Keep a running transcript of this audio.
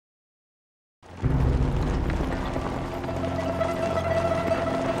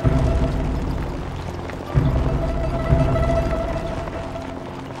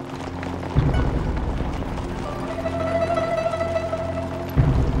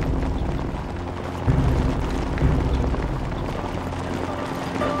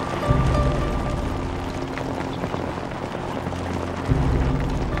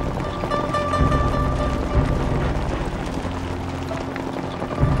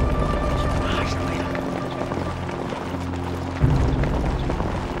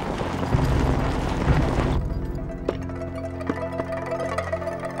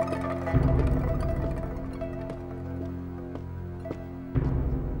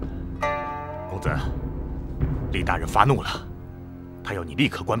公子，李大人发怒了，他要你立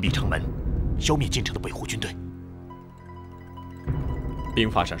刻关闭城门，消灭进城的北户军队。兵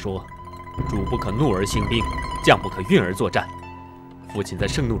法上说，主不可怒而兴兵，将不可运而作战。父亲在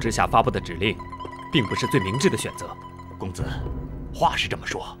盛怒之下发布的指令，并不是最明智的选择。公子，话是这么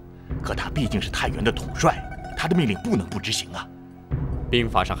说，可他毕竟是太原的统帅，他的命令不能不执行啊。兵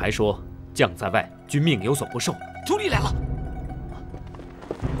法上还说，将在外，君命有所不受。秃驴来了。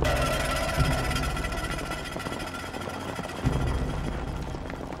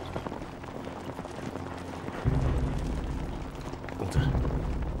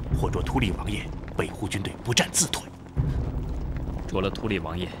 或捉秃利王爷，北户军队不战自退。捉了秃利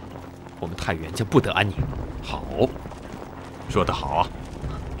王爷，我们太原将不得安宁。好，说得好啊！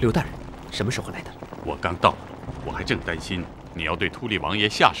刘大人什么时候来的？我刚到，我还正担心你要对秃利王爷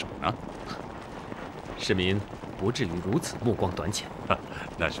下手呢。市民不至于如此目光短浅。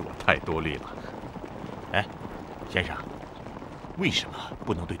那是我太多虑了。哎，先生，为什么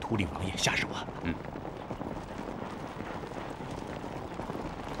不能对秃利王爷下手啊？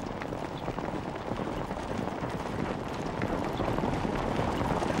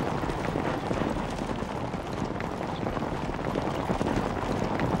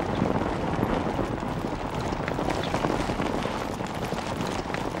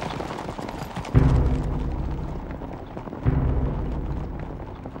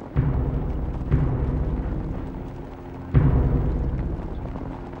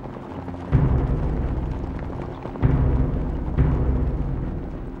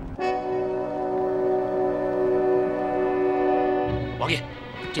王爷，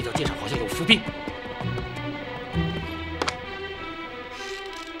这条街上好像有伏兵。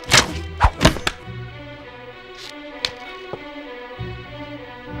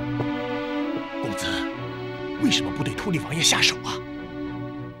公子，为什么不对秃利王爷下手啊？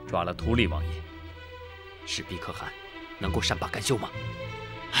抓了秃利王爷，势必可汗能够善罢甘休吗？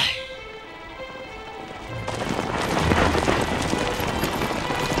唉。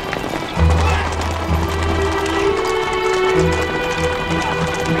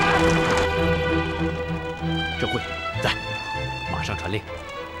 郑会在，马上传令，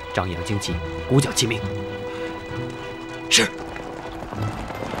张扬旌旗，鼓角齐鸣。是。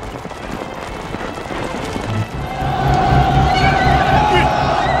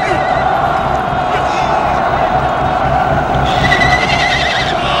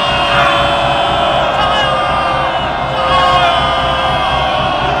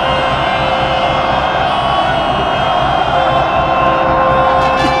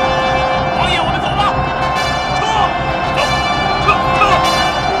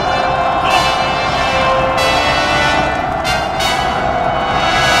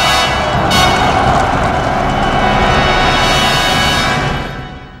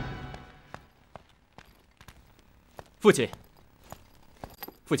父亲，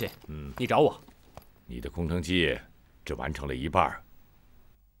父亲，你找我？你的空城计只完成了一半，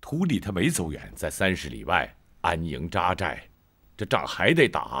秃利他没走远，在30里外安营扎寨，这仗还得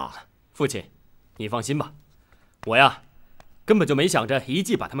打。父亲，你放心吧，我呀，根本就没想着一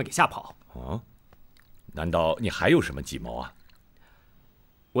计把他们给吓跑。啊？难道你还有什么计谋啊？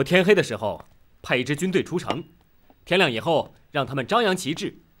我天黑的时候派一支军队出城，天亮以后让他们张扬旗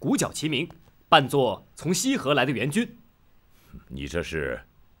帜，鼓角齐鸣，扮作从西河来的援军。 你这是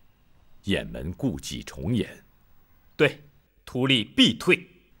雁门故伎重演。对，秃利必退。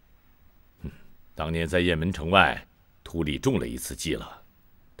当年在雁门城外，秃利中了一次计了，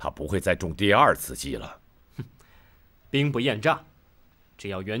他不会再中第2次计了。兵不厌诈，只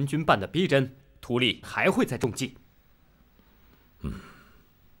要援军办得逼真，秃利还会再中计。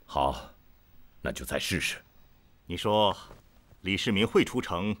好，那就再试试。你说，李世民会出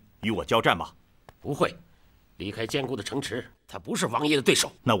城与我交战吗？不会，离开坚固的城池，他不是王爷的对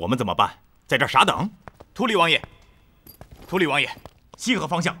手。那我们怎么办？在这儿傻等？秃利王爷，秃利王爷，西河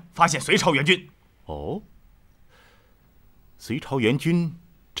方向发现隋朝援军。哦，隋朝援军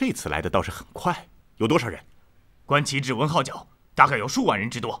这次来的倒是很快，有多少人？观旗帜、闻号角，大概有数万人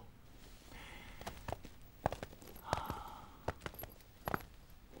之多。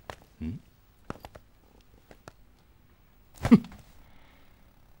哼，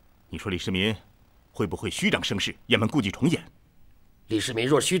你说李世民会不会虚张声势，雁门故伎重演？李世民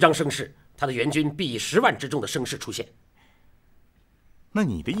若虚张声势，他的援军必以10万之众的声势出现。那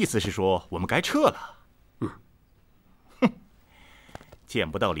你的意思是说，我们该撤了？哼，见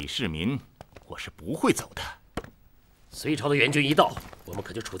不到李世民，我是不会走的。隋朝的援军一到，我们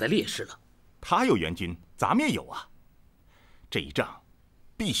可就处在劣势了。他有援军，咱们也有啊。这一仗，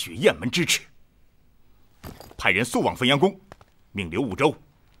必须雁门支持。派人速往汾阳宫，命刘武周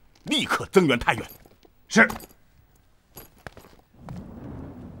立刻增援太原。是。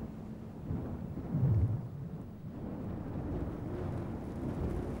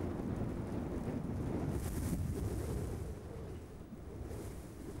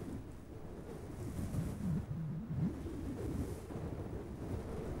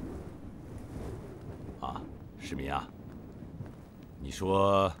市民啊，你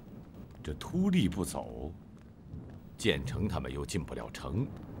说这突利不走，建成他们又进不了城，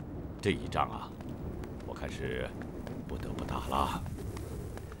这一仗啊，我看是不得不打了。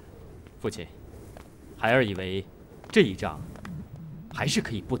父亲，孩儿以为这一仗还是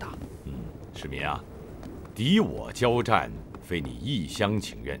可以不打。市民啊，敌我交战，非你一厢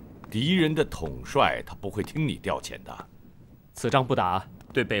情愿，敌人的统帅他不会听你调遣的。此仗不打，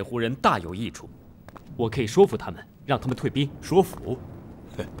对北胡人大有益处。我可以说服他们，让他们退兵。说服？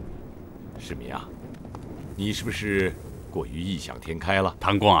哼，市民啊，你是不是过于异想天开了？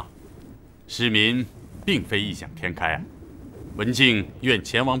唐公啊，市民并非异想天开啊。文静愿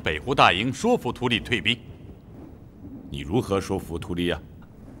前往北胡大营，说服突利退兵。你如何说服突利啊？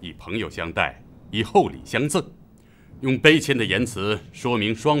以朋友相待，以厚礼相赠，用卑谦的言辞说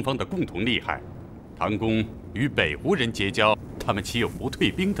明双方的共同利害。唐公与北胡人结交，他们岂有不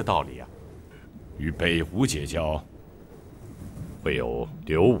退兵的道理啊？与北胡结交，会有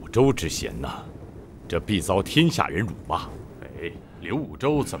刘武周之嫌呐，这必遭天下人辱骂。哎，刘武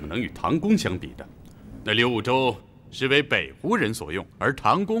周怎么能与唐公相比的？那刘武周是为北胡人所用，而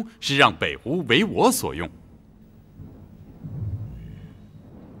唐公是让北胡为我所用。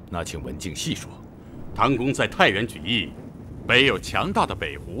那请文静细说。唐公在太原举义，北有强大的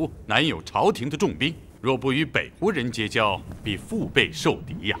北胡，南有朝廷的重兵，若不与北胡人结交，必腹背受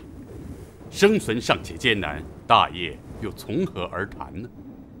敌呀。生存尚且艰难，大业又从何而谈呢？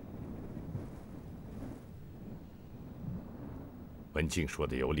文静说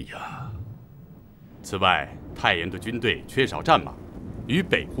的有理啊。此外，太原的军队缺少战马，与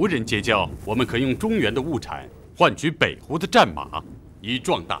北胡人结交，我们可用中原的物产换取北胡的战马，以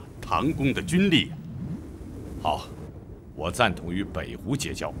壮大唐公的军力。好，我赞同与北胡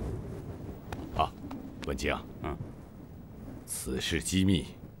结交。啊，文静，此事机密，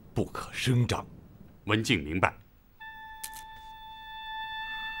不可声张。文静明白。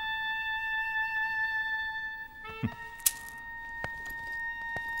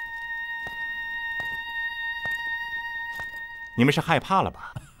你们是害怕了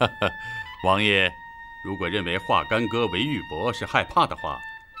吧？王爷，如果认为化干戈为玉帛是害怕的话，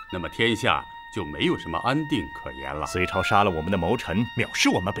那么天下就没有什么安定可言了。隋朝杀了我们的谋臣，藐视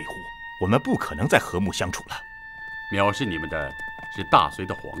我们北胡，我们不可能再和睦相处了。藐视你们的是大隋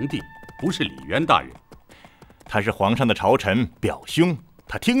的皇帝，不是李渊大人。他是皇上的朝臣表兄，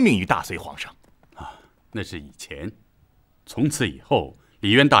他听命于大隋皇上。啊，那是以前，从此以后，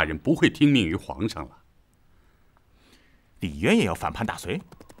李渊大人不会听命于皇上了。李渊也要反叛大隋？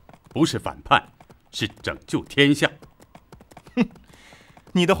不是反叛，是拯救天下。哼，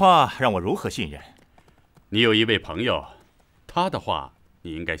你的话让我如何信任？你有一位朋友，他的话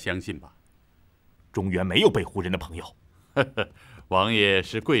你应该相信吧？中原没有北胡人的朋友。王爷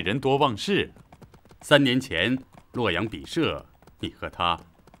是贵人多忘事。3年前洛阳比射，你和他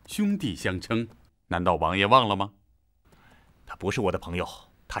兄弟相称，难道王爷忘了吗？他不是我的朋友，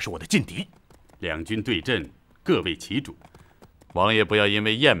他是我的劲敌。两军对阵，各为其主。王爷不要因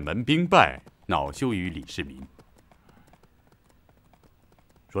为雁门兵败恼羞于李世民。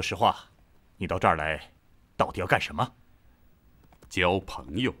说实话，你到这儿来，到底要干什么？交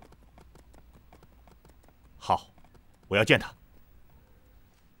朋友。好，我要见他。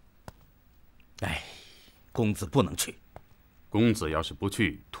哎，公子不能去。公子要是不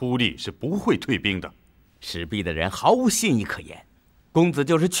去，突利是不会退兵的。使弊的人毫无信义可言。公子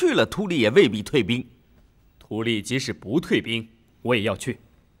就是去了，突利也未必退兵。突利即使不退兵，我也要去。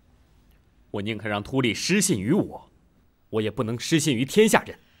我宁可让突利失信于我，我也不能失信于天下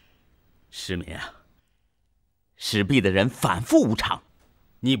人。失民啊，使弊的人反复无常，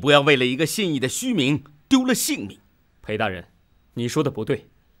你不要为了一个信义的虚名丢了性命。裴大人，你说的不对。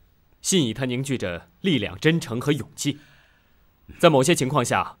信义它凝聚着力量、真诚和勇气，在某些情况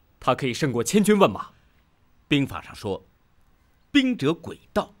下，它可以胜过千军万马。兵法上说，兵者诡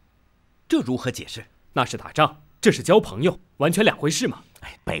道，这如何解释？那是打仗，这是交朋友，完全两回事嘛。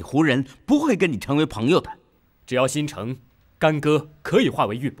北胡人不会跟你成为朋友的。只要新城、干戈可以化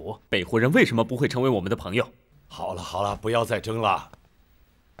为玉帛，北胡人为什么不会成为我们的朋友？好了好了，不要再争了。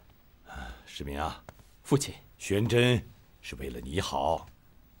世民啊，父亲，玄真是为了你好。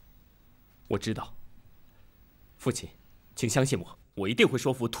我知道。父亲，请相信我，我一定会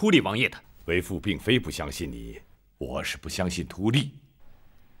说服突利王爷的。为父并非不相信你，我是不相信突利。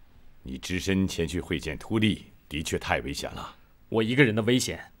你只身前去会见秃利，的确太危险了。我一个人的危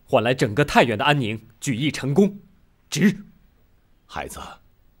险换来整个太原的安宁，举义成功，值。孩子，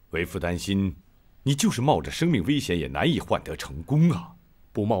为父担心，你就是冒着生命危险也难以换得成功啊！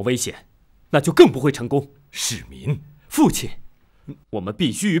不冒危险，那就更不会成功。市民，父亲，我们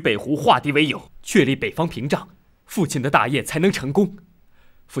必须与北胡化敌为友，确立北方屏障，父亲的大业才能成功。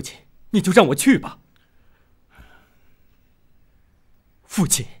父亲，你就让我去吧。父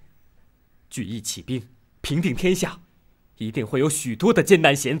亲，举义起兵，平定天下，一定会有许多的艰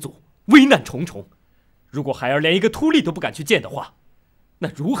难险阻，危难重重。如果孩儿连一个秃利都不敢去见的话，那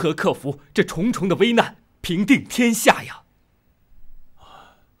如何克服这重重的危难，平定天下呀？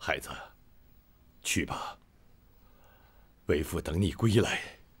孩子，去吧。为父等你归来，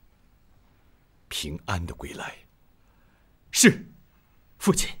平安的归来。是，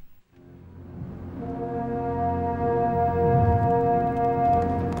父亲。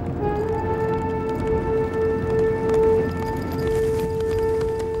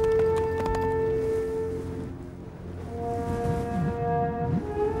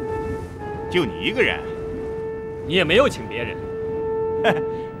就你一个人，你也没有请别人，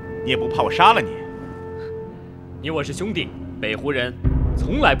你也不怕我杀了你？你我是兄弟，北胡人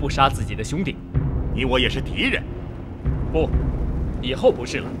从来不杀自己的兄弟。你我也是敌人。不，以后不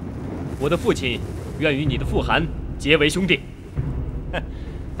是了。我的父亲愿与你的父汗结为兄弟。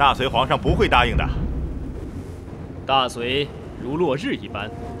大隋皇上不会答应的。大隋如落日一般，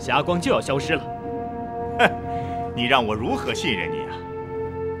霞光就要消失了。你让我如何信任你啊？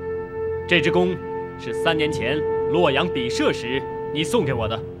这只弓是3年前洛阳比射时你送给我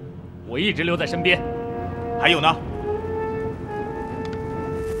的，我一直留在身边。还有呢？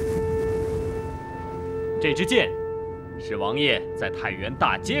这支箭是王爷在太原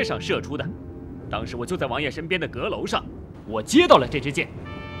大街上射出的，当时我就在王爷身边的阁楼上，我接到了这支箭。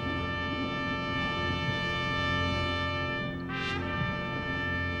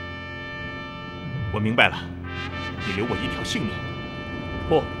我明白了，你留我一条性命。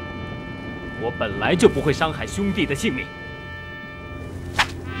不，我本来就不会伤害兄弟的性命。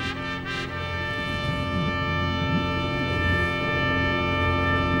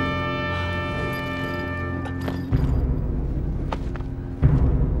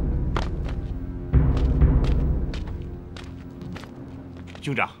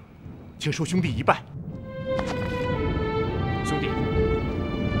兄长，请受兄弟一拜。兄弟，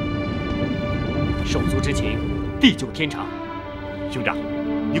手足之情，地久天长。兄长，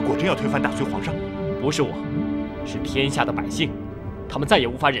你果真要推翻大隋皇上？不是我，是天下的百姓，他们再也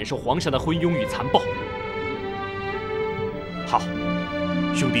无法忍受皇上的昏庸与残暴。好，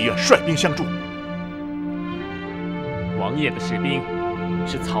兄弟愿率兵相助。王爷的士兵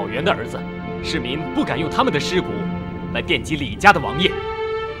是草原的儿子，市民不敢用他们的尸骨来惦记李家的王爷。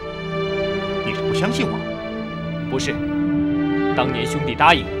你是不相信我？不是，当年兄弟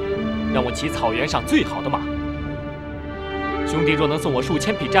答应让我骑草原上最好的马。兄弟若能送我数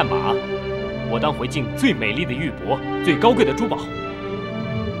千匹战马，我当回敬最美丽的玉帛、最高贵的珠宝。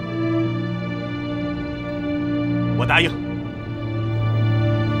我答应。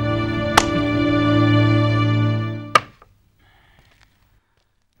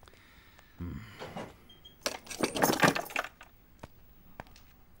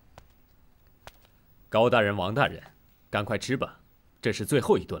高大人、王大人，赶快吃吧，这是最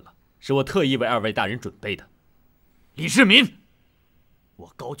后一顿了，是我特意为2位大人准备的。李世民，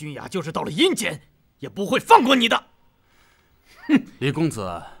我高君雅就是到了阴间，也不会放过你的。哼，李公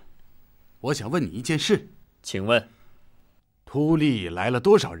子，我想问你一件事，请问，秃利来了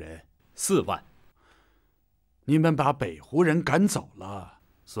多少人？4万。你们把北胡人赶走了，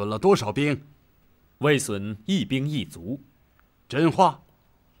损了多少兵？未损一兵一卒。真话？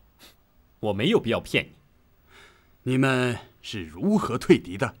我没有必要骗你。你们是如何退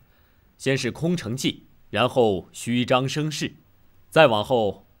敌的？先是空城计，然后虚张声势，再往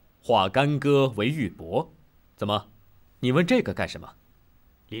后化干戈为玉帛。怎么，你问这个干什么？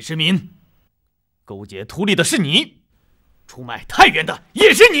李世民，勾结秃利的是你，出卖太原的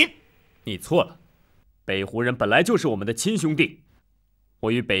也是你。你错了，北胡人本来就是我们的亲兄弟，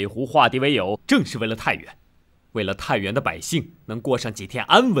我与北胡化敌为友，正是为了太原，为了太原的百姓能过上几天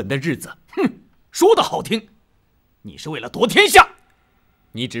安稳的日子。哼，说得好听，你是为了夺天下。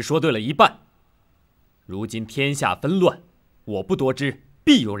你只说对了一半。如今天下纷乱，我不夺之，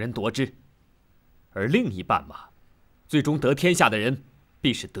必有人夺之。而另一半嘛，最终得天下的人，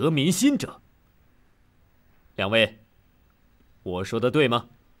必是得民心者。2位，我说的对吗？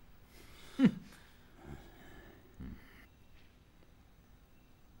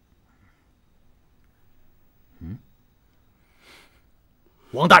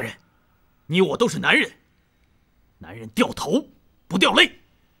王大人，你我都是男人，男人掉头不掉泪。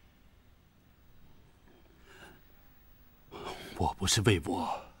我不是为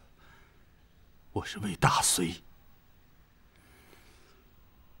我是为大隋。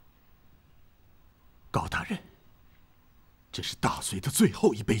高大人，这是大隋的最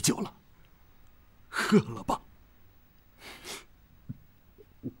后一杯酒了，喝了吧。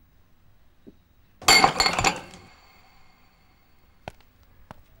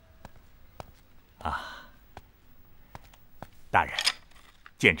大人，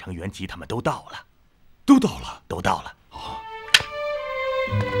建成元吉他们都到了，都到了，都到了。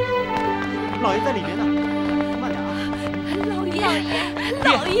老爷在里面呢，慢点啊！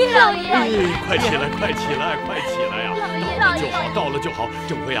老爷，快起来，快起来，快起来呀！到了就好，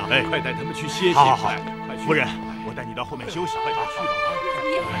郑辉啊，快带他们去歇歇。好，快去。夫人，我带你到后面休息。快点去吧。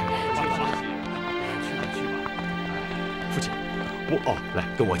去吧。父亲，来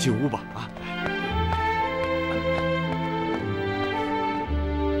跟我进屋吧啊！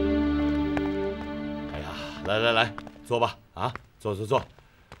哎呀，来，坐吧啊，坐。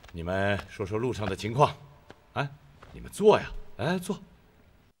你们说说路上的情况，哎，你们坐呀，哎，坐。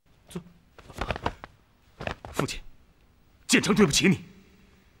父亲，建成对不起你。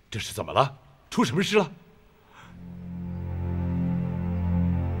这是怎么了？出什么事了？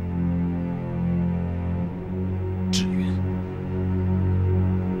志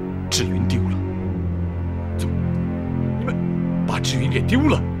云丢了。怎么？你们把志云给丢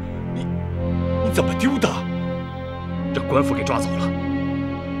了？你怎么丢的？让官府给抓走了。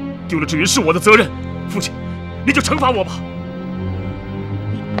丢了志云是我的责任。父亲，你就惩罚我吧。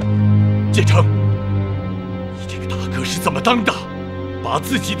建成，你这个大哥是怎么当的？把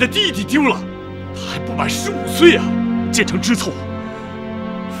自己的弟弟丢了，他还不满15岁啊！建成知错，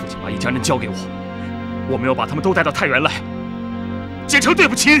父亲把一家人交给我，我没有把他们都带到太原来。建成，对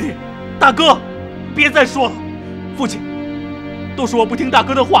不起你。大哥，别再说了。父亲，都是我不听大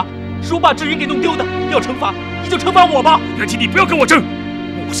哥的话，是我把志云给弄丢的。要惩罚，你就惩罚我吧。元吉，你不要跟我争，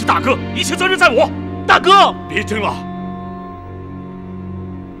我是大哥，一切责任在我。大哥，别争了。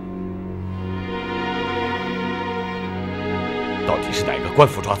到底是哪个官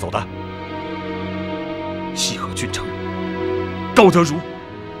府抓走的？西河郡丞高德儒。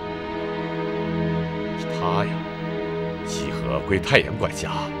是他呀。西河归太原管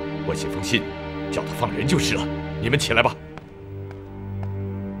辖，我写封信，叫他放人就是了。你们起来吧。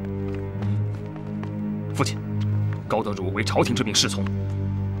父亲，高德儒为朝廷之命侍从，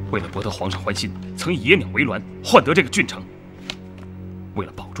为了博得皇上欢心，曾以野鸟为銮，换得这个郡丞。为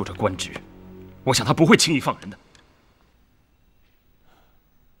了保住这官职，我想他不会轻易放人的。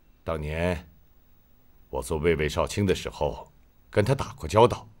当年我做卫尉少卿的时候，跟他打过交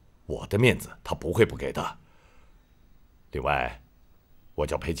道，我的面子他不会不给的。另外，我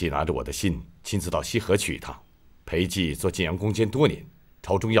叫裴寂拿着我的信，亲自到西河去一趟。裴寂做晋阳宫监多年，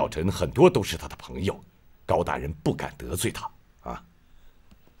朝中要臣很多都是他的朋友，高大人不敢得罪他啊。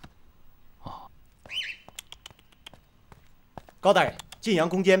高大人，晋阳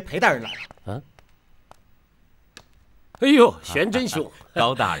宫监裴大人来了。啊！哎呦，玄真兄，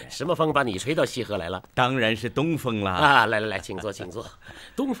高大人，什么风把你吹到西河来了？当然是东风啦！啊，来，请坐。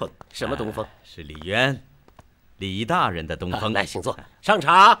东风？什么东风？是李渊，李大人的东风。来，请坐，上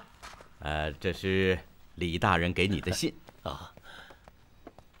茶。这是李大人给你的信啊。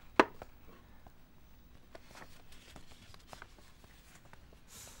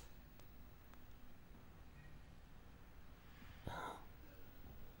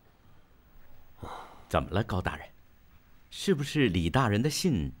怎么了，高大人？是不是李大人的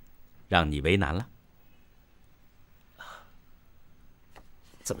信让你为难了？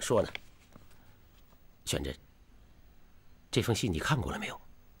怎么说呢？玄真，这封信你看过了没有？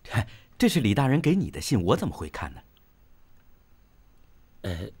这是李大人给你的信，我怎么会看呢？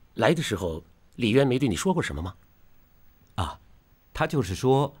来的时候李渊没对你说过什么吗？他就是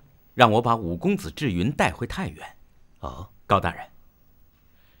说让我把五公子志云带回太原。哦，高大人，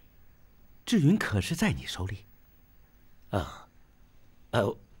志云可是在你手里？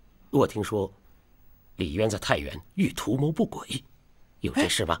我听说李渊在太原欲图谋不轨，有这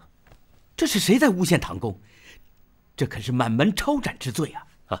事吗？这是谁在诬陷唐公？这可是满门抄斩之罪啊！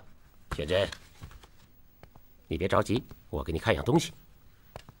玄真，你别着急，我给你看样东西。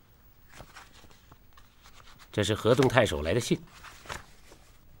这是河东太守来的信，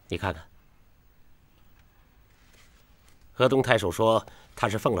你看看。河东太守说，他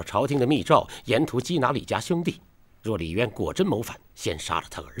是奉了朝廷的密诏，沿途缉拿李家兄弟。若李渊果真谋反，先杀了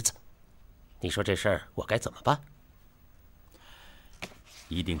他儿子。你说这事儿我该怎么办？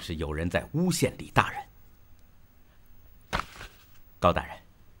一定是有人在诬陷李大人。高大人，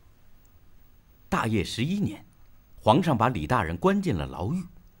大业11年，皇上把李大人关进了牢狱，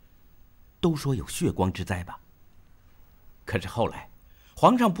都说有血光之灾吧。可是后来，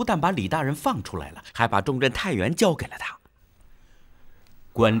皇上不但把李大人放出来了，还把重任太原交给了他，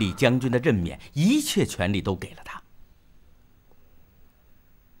官吏将军的任免，一切权力都给了他。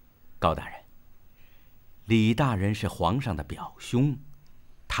高大人，李大人是皇上的表兄，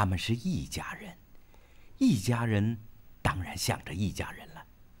他们是一家人，一家人当然想着一家人了。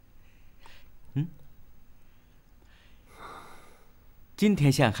今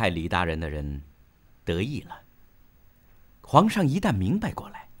天陷害李大人的人得意了，皇上一旦明白过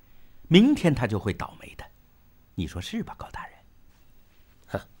来，明天他就会倒霉的，你说是吧，高大人？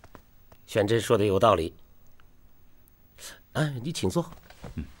哈，玄真说的有道理。你请坐。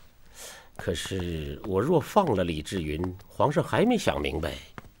可是我若放了李志云，皇上还没想明白，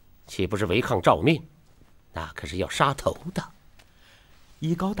岂不是违抗诏命？那可是要杀头的。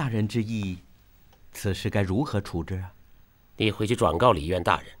依高大人之意，此事该如何处置啊？你回去转告李渊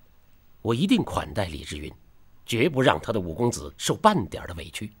大人，我一定款待李志云，绝不让他的五公子受半点的委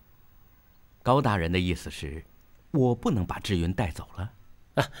屈。高大人的意思是，我不能把志云带走了？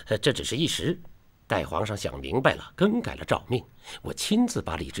这只是一时，待皇上想明白了，更改了诏命，我亲自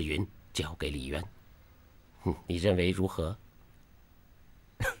把李志云交给李渊。你认为如何？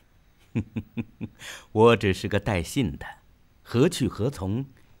我只是个带信的，何去何从，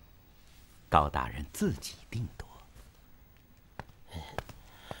高大人自己定夺。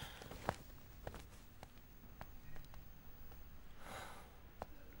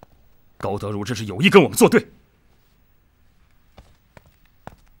高德儒这是有意跟我们作对。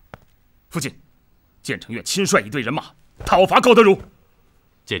父亲，建成愿亲率一队人马讨伐高德儒。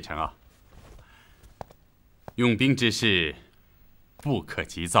建成啊，用兵之事不可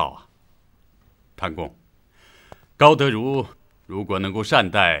急躁啊。唐公，高德儒如果能够善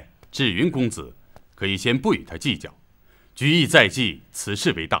待志云公子，可以先不与他计较，举义在即，此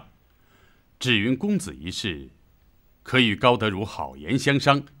事为大。志云公子一事，可与高德儒好言相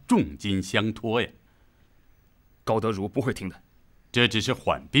商，重金相托呀。高德儒不会听的，这只是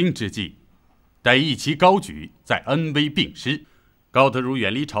缓兵之计，待一旗高举，再恩威并施，高德儒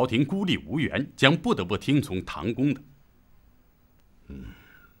远离朝廷，孤立无援，将不得不听从唐公的。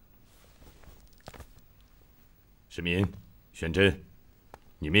世民、玄真，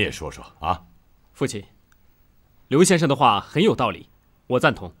你们也说说啊。父亲，刘先生的话很有道理，我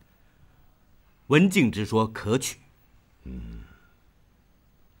赞同。文静之说可取。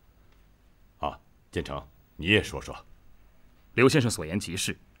建成，你也说说。刘先生所言极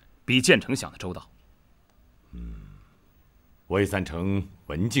是，比建成想的周到。我也赞成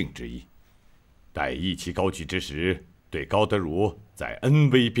文静之意，待义旗高举之时，对高德儒再恩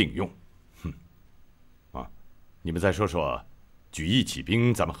威并用。你们再说说，举义起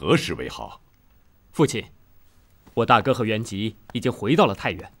兵，咱们何时为好？父亲，我大哥和元吉已经回到了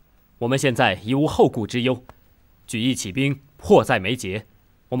太原，我们现在已无后顾之忧，举义起兵迫在眉睫，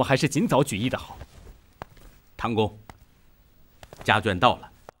我们还是尽早举义的好。唐公，家眷到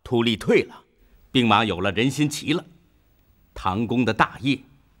了，土力退了，兵马有了，人心齐了，唐公的大业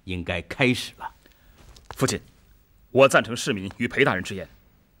应该开始了。父亲，我赞成市民与裴大人之言。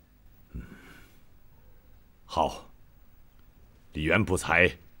好，李渊不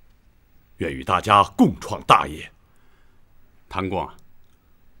才，愿与大家共创大业。唐公啊，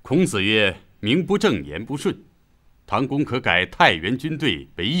孔子曰：“名不正，言不顺。”唐公可改太原军队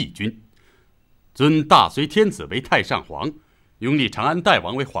为义军，尊大隋天子为太上皇，拥立长安代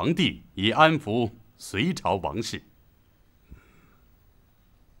王为皇帝，以安抚隋朝王室。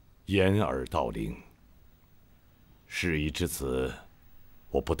掩耳盗铃。事已至此，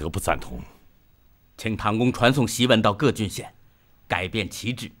我不得不赞同。请唐公传送檄文到各郡县，改变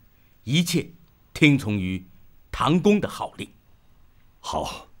旗帜，一切听从于唐公的号令。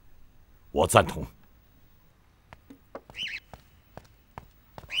好，我赞同。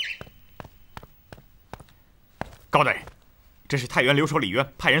高大人，这是太原留守李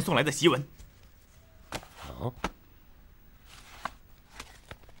渊派人送来的檄文。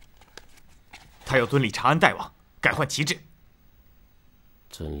他要遵立长安代王，改换旗帜。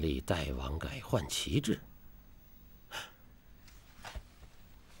遵立代王，改换旗帜。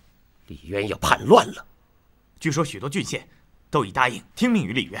李渊要叛乱了。据说许多郡县都已答应听命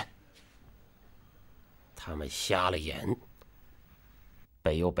于李渊。他们瞎了眼。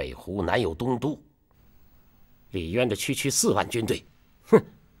北有北湖，南有东都。李渊的区4万军队，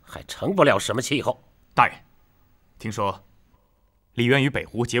还成不了什么气候。大人，听说李渊与北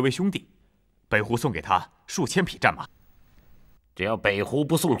湖结为兄弟，北湖送给他数千匹战马。只要北湖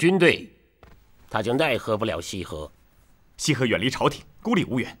不送军队，他就奈何不了西河。西河远离朝廷，孤立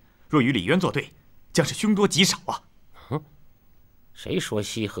无援，若与李渊作对，将是凶多吉少啊！谁说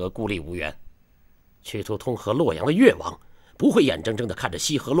西河孤立无援？屈突通和洛阳的越王不会眼睁睁地看着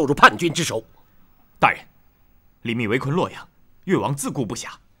西河落入叛军之手。大人，李密围困洛阳，越王自顾不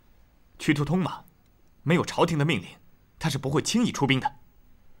暇。屈突通嘛，没有朝廷的命令，他是不会轻易出兵的。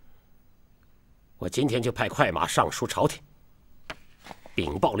我今天就派快马上书朝廷，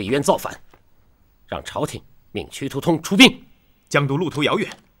禀报李渊造反，让朝廷命屈突通出兵。江都路途遥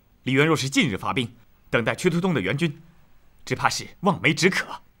远，李渊若是近日发兵，等待屈突通的援军，只怕是望梅止渴。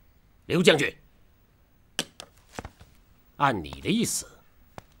刘将军，按你的意思，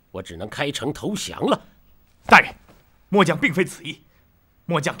我只能开城投降了。大人，末将并非此意，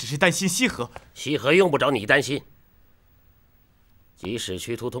末将只是担心西河。西河用不着你担心，即使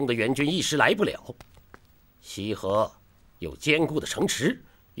屈突通的援军一时来不了，西河有坚固的城池，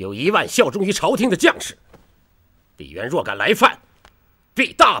有1万效忠于朝廷的将士。李渊若敢来犯，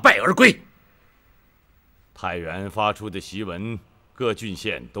必大败而归。太原发出的檄文，各郡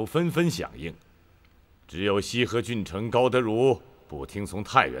县都纷纷响应，只有西河郡城高德儒不听从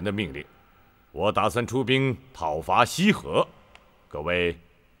太原的命令。我打算出兵讨伐西河，各位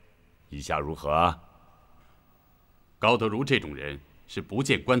意下如何啊？高德儒这种人是不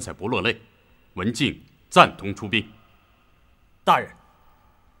见棺材不落泪，文静赞同出兵。大人，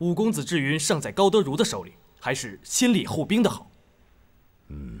五公子志云尚在高德儒的手里，还是先礼后兵的好。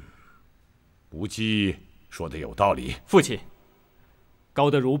无忌说的有道理。父亲，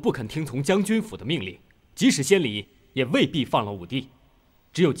高德儒不肯听从将军府的命令，即使先礼，也未必放了武帝。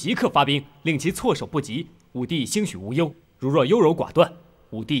只有即刻发兵，令其措手不及，武帝兴许无忧。如若优柔寡断，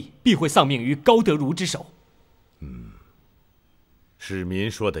武帝必会丧命于高德儒之手。市民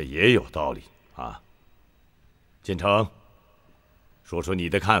说的也有道理啊。建成，说说你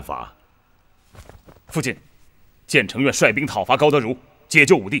的看法。父亲，建成愿率兵讨伐高德儒，解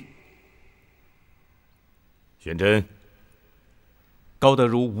救武帝。玄真，高德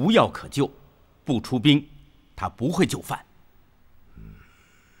儒无药可救，不出兵，他不会就范。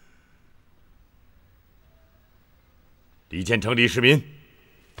李建成、李世民，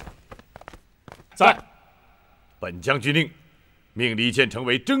在。本将军令，命李建成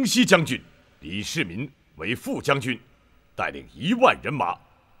为征西将军，李世民为副将军，带领1万人马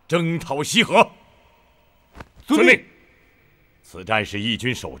征讨西河。遵命。此战是义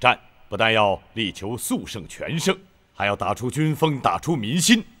军首战，不但要力求速胜全胜，还要打出军风，打出民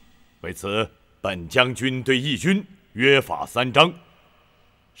心。为此，本将军对义军约法3章：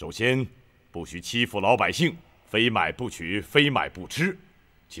首先，不许欺负老百姓，非买不取，非买不吃；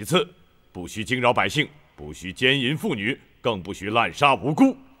其次，不许惊扰百姓，不许奸淫妇女，更不许滥杀无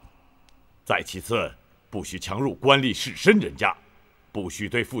辜；再其次，不许强入官吏士绅人家，不许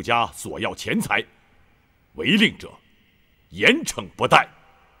对富家索要钱财，违令者严惩不贷。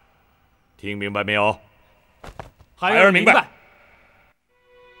听明白没有？孩儿明白。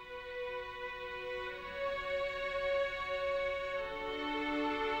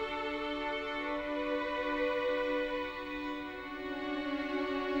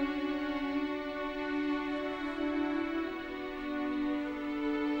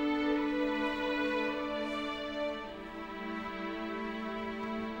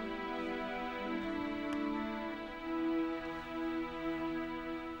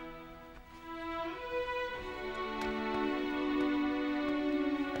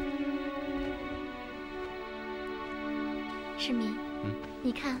世民，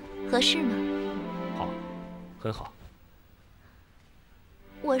你看合适吗？好，很好。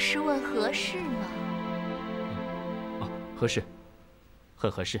我是问合适吗？合适，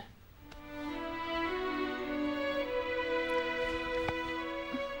很合适。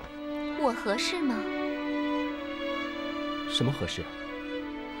我合适吗？什么合适？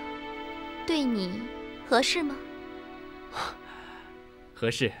对你合适吗？合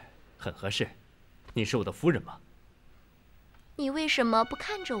适，很合适。你是我的夫人吗？你为什么不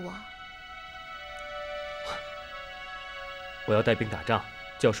看着我？我要带兵打仗，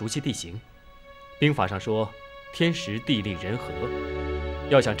就要熟悉地形。兵法上说，天时地利人和，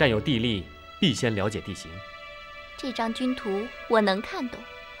要想占有地利，必先了解地形。这张军图我能看懂，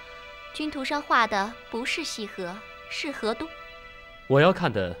军图上画的不是西河，是河东。我要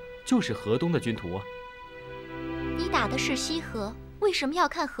看的就是河东的军图啊。你打的是西河，为什么要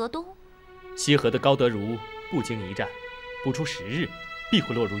看河东？西河的高德儒不经一战，不出10日，必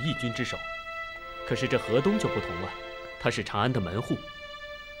会落入义军之手。可是这河东就不同了，他是长安的门户，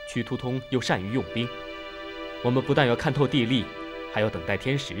屈突通又善于用兵。我们不但要看透地利，还要等待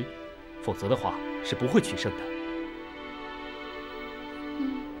天时，否则的话是不会取胜的。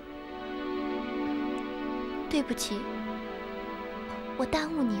对不起，我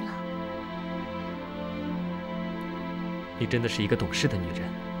耽误你了。你真的是一个懂事的女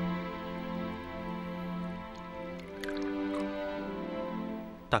人。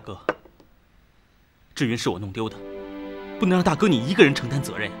大哥，志云是我弄丢的，不能让大哥你一个人承担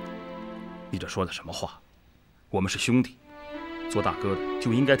责任呀。你这说的什么话？我们是兄弟，做大哥的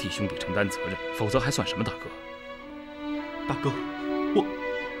就应该替兄弟承担责任，否则还算什么大哥？大哥，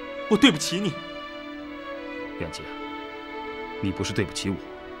我对不起你。元吉啊，你不是对不起我，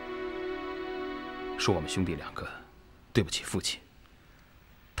是我们兄弟两个对不起父亲。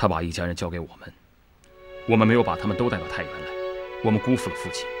他把一家人交给我们，我们没有把他们都带到太原来，我们辜负了父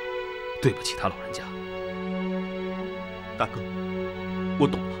亲，对不起他老人家。大哥，我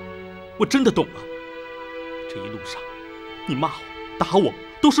懂了，我真的懂了。这一路上，你骂我、打我，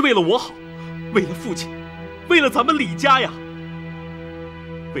都是为了我好，为了父亲，为了咱们李家呀，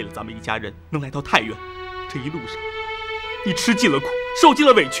为了咱们一家人能来到太原。这一路上，你吃尽了苦，受尽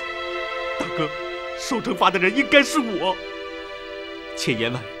了委屈。大哥，受惩罚的人应该是我。千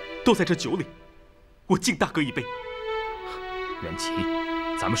言万语都在这酒里，我敬大哥一杯。元吉，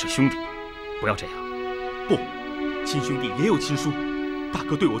咱们是兄弟，不要这样。不，亲兄弟也有亲疏，大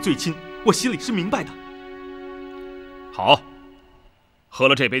哥对我最亲，我心里是明白的。好，喝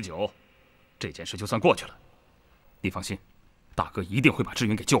了这杯酒，这件事就算过去了。你放心，大哥一定会把志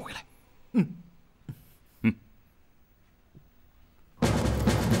云给救回来。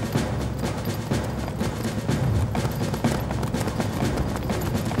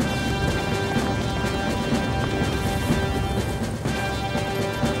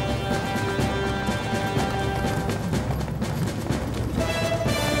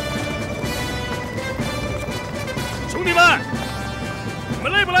兄弟们，你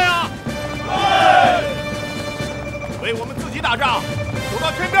们累不累啊？累！为我们自己打仗，走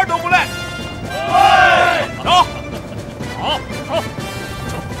到天边都不累。累！走！好，走，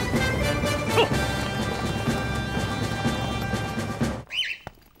走，走！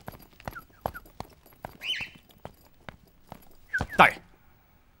大人，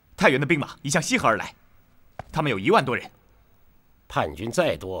太原的兵马已向西河而来，他们有1万多人。叛军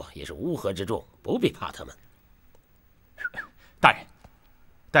再多也是乌合之众，不必怕他们。大人，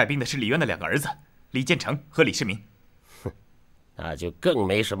带兵的是李渊的2个儿子李建成和李世民。哼，那就更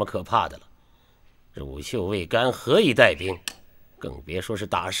没什么可怕的了。乳臭未干，何以带兵？更别说是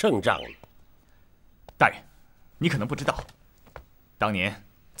打胜仗了。大人，你可能不知道，当年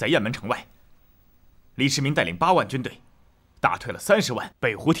在雁门城外，李世民带领8万军队，打退了30万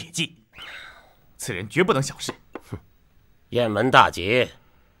北胡铁骑，此人绝不能小视。哼，雁门大捷，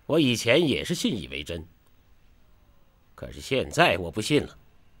我以前也是信以为真。可是现在我不信了。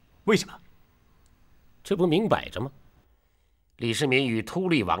为什么？这不明摆着吗？李世民与突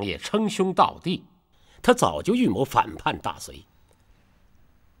利王爷称兄道弟，他早就预谋反叛大隋。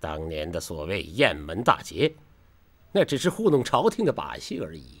当年的所谓雁门大捷，那只是糊弄朝廷的把戏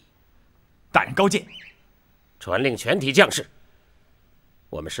而已。大人高见，传令全体将士，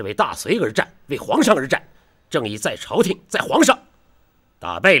我们是为大隋而战，为皇上而战，正义在朝廷，在皇上。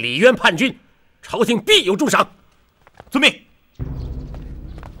打败李渊叛军，朝廷必有重赏。遵命。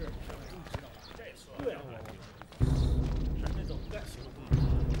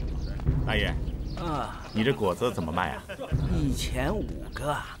大爷，你这果子怎么卖啊？1钱5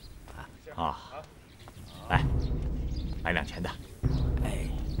个。啊，来2钱的。哎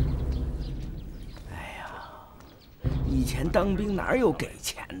呀，以前当兵哪有给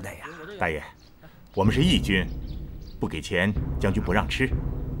钱的呀？大爷，我们是义军，不给钱，将军不让吃。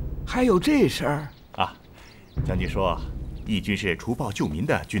还有这事儿啊？将军说，义军是除暴救民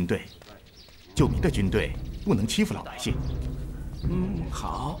的军队，救民的军队不能欺负老百姓。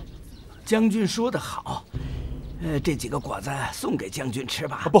好，将军说得好。这几个果子送给将军吃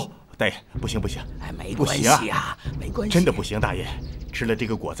吧。不，大爷，不行。哎，没关系啊，没关系。真的不行，大爷，吃了这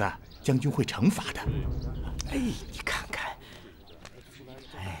个果子，将军会惩罚的。哎，你看看，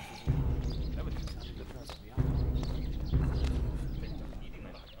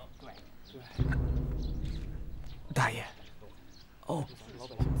大爷，哦，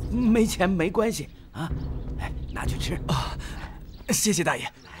没钱没关系啊，拿去吃啊。谢谢大爷，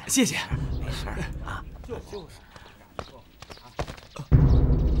谢谢。没事啊。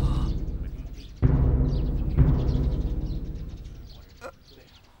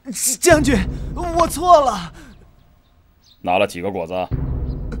将军，我错了。拿了几个果子？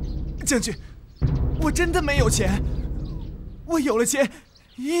将军，我真的没有钱，我有了钱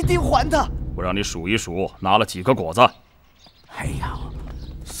一定还他。我让你数一数，拿了几个果子？哎呀，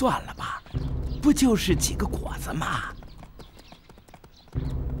算了吧，不就是几个果子吗？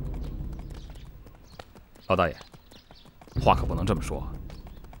老大爷，话可不能这么说。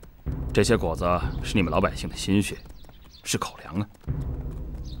这些果子是你们老百姓的心血，是口粮啊。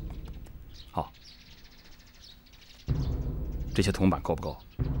好，这些铜板够不够？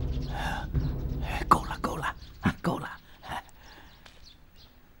够了，够了，够了。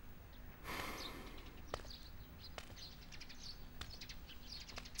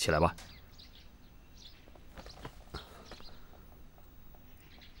起来吧。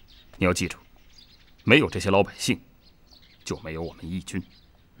你要记住，没有这些老百姓，就没有我们义军。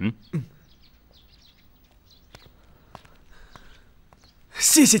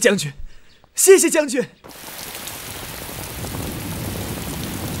谢谢将军，谢谢将军。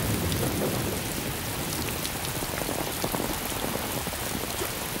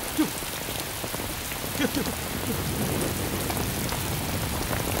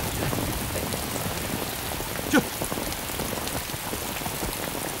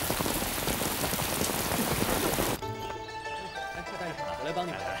我来帮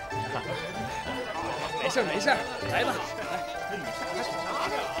你们。没事没事，来吧。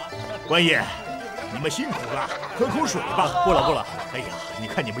官爷，你们辛苦了，喝口水吧。不了不了。哎呀，你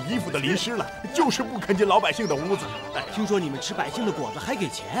看你们衣服都淋湿了，就是不肯进老百姓的屋子。听说你们吃百姓的果子还给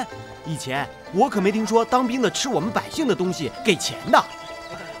钱，以前我可没听说当兵的吃我们百姓的东西给钱的。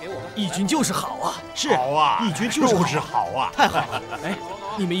义军就是好啊！是好啊，义军就是好啊！太好了！哎，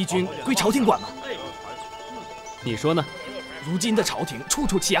你们义军归朝廷管吗？你说呢？如今的朝廷处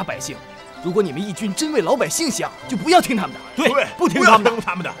处欺压百姓，如果你们义军真为老百姓想，就不要听他们的。对，不听他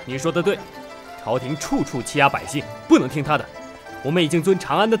们的。你说的对，朝廷处处欺压百姓，不能听他的。我们已经尊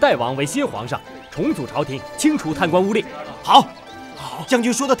长安的代王为新皇上，重组朝廷，清除贪官污吏。好，将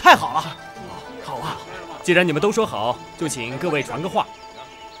军说的太好了。好啊！既然你们都说好，就请各位传个话。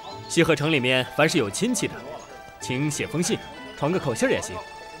西河城里面凡是有亲戚的，请写封信，传个口信也行，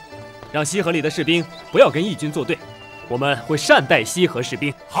让西河里的士兵不要跟义军作对。我们会善待西河士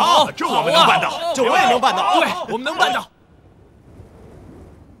兵。好，这我们能办到，这我也能办到。对，我们能办到。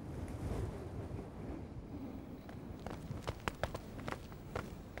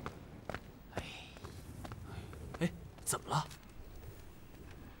哎，怎么了？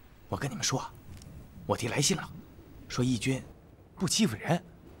我跟你们说，我弟来信了，说义军不欺负人，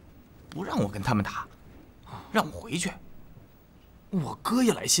不让我跟他们打，让我回去。我哥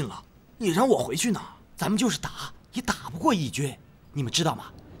也来信了，也让我回去呢。咱们就是打，也打不过义军。你们知道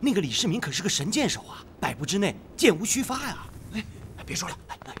吗？那个李世民可是个神箭手啊，100步之内箭无虚发呀！哎，别说了，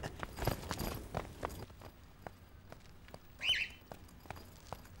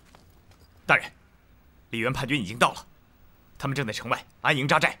大人，李元叛军已经到了，他们正在城外安营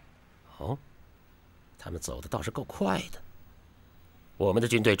扎寨。哦，他们走的倒是够快的。我们的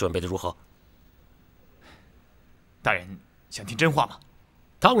军队准备的如何？大人想听真话吗？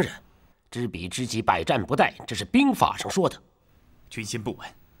当然，知彼知己，百战不殆，这是兵法上说的。军心不稳，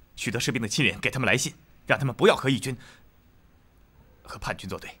许多士兵的亲人给他们来信，让他们不要和义军、和叛军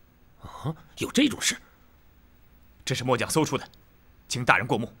作对。啊，有这种事？这是末将搜出的，请大人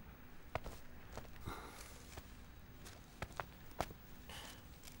过目。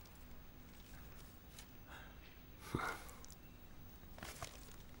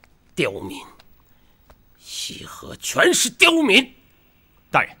刁民，西河全是刁民。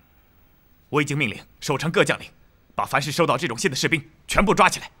大人，我已经命令守城各将领，把凡是收到这种信的士兵全部抓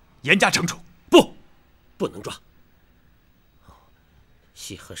起来，严加惩处。不能抓。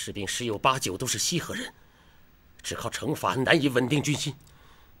西河士兵10有8、9都是西河人，只靠惩罚难以稳定军心。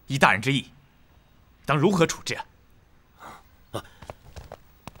依大人之意，当如何处置啊？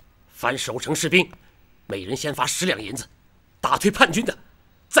凡守城士兵，每人先罚10两银子，打退叛军的，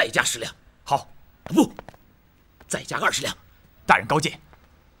再加10两。好，不，再加20两。大人高见。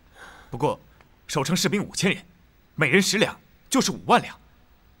不过，守城士兵5000人，每人10两，就是5万两，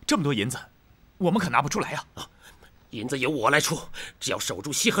这么多银子，我们可拿不出来呀！银子由我来出，只要守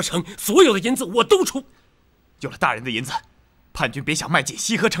住西河城，所有的银子我都出。有了大人的银子，叛军别想迈进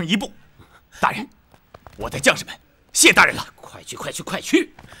西河城一步。大人，我带将士们谢大人了。快去，快去，快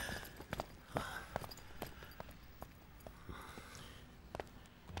去！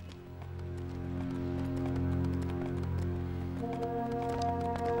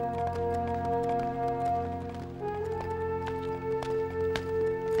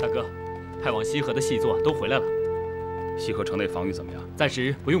大哥，派往西河的细作都回来了。西河城内防御怎么样？暂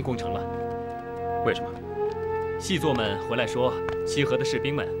时不用攻城了。为什么？细作们回来说，西河的士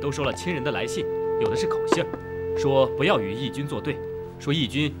兵们都收了亲人的来信，有的是口信，说不要与义军作对，说义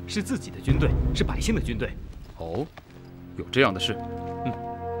军是自己的军队，是百姓的军队。哦，有这样的事？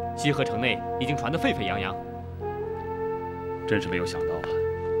西河城内已经传得沸沸扬扬。真是没有想到啊！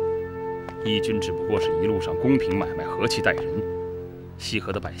义军只不过是一路上公平买卖、和气待人，西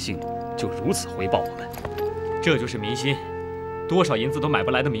河的百姓就如此回报我们。这就是民心，多少银子都买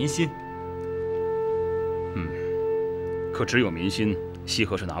不来的民心。可只有民心，西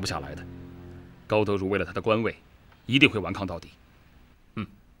河是拿不下来的。高德儒为了他的官位，一定会顽抗到底。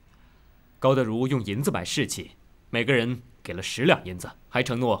高德儒用银子买士气，每个人给了10两银子，还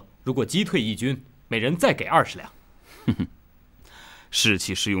承诺如果击退义军，每人再给20两。士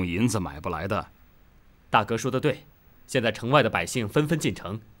气是用银子买不来的。大哥说的对，现在城外的百姓纷纷进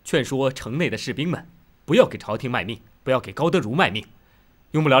城，劝说城内的士兵们不要给朝廷卖命，不要给高德儒卖命。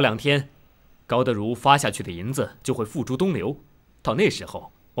用不了2天，高德儒发下去的银子就会付诸东流，到那时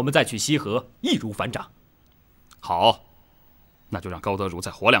候我们再去西河，易如反掌。好，那就让高德儒再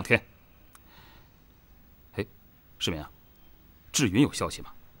活2天。哎，世民啊，志云有消息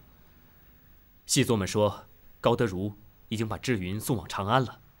吗？细作们说，高德儒已经把志云送往长安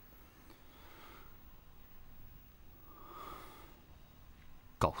了。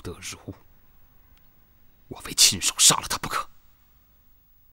高德儒，我非亲手杀了他不可。